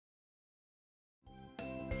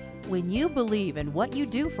When you believe in what you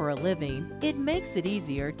do for a living, it makes it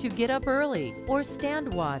easier to get up early or stand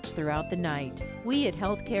watch throughout the night. We at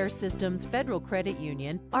Healthcare Systems Federal Credit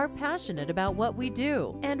Union are passionate about what we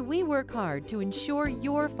do, and we work hard to ensure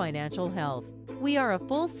your financial health. We are a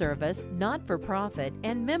full-service, not-for-profit,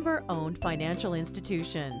 and member-owned financial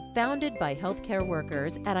institution founded by healthcare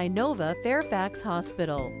workers at Inova Fairfax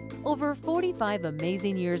Hospital. Over 45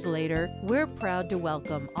 amazing years later, we're proud to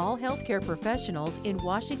welcome all healthcare professionals in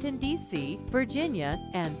Washington, D.C., Virginia,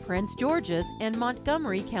 and Prince George's and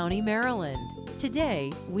Montgomery County, Maryland.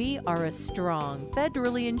 Today, we are a strong,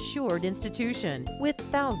 federally insured institution with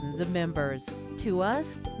thousands of members. To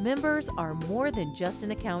us, members are more than just an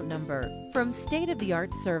account number. From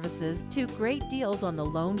state-of-the-art services to great deals on the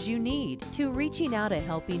loans you need, to reaching out a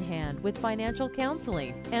helping hand with financial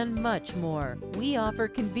counseling, and much more, we offer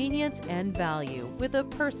convenience and value with a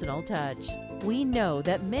personal touch. We know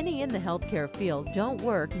that many in the healthcare field don't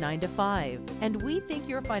work 9 to 5, and we think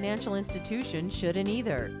your financial institution shouldn't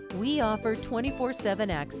either. We offer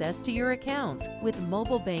 24/7 access to your accounts with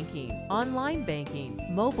mobile banking, online banking,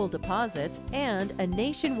 mobile deposits, and a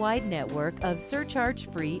nationwide network of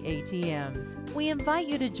surcharge-free ATMs. We invite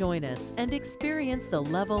you to join us and experience the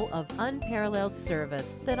level of unparalleled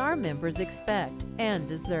service that our members expect and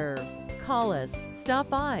deserve. Call us,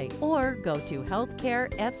 stop by, or go to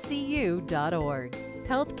healthcarefcu.org.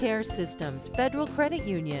 Healthcare Systems Federal Credit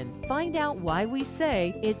Union. Find out why we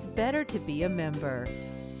say it's better to be a member.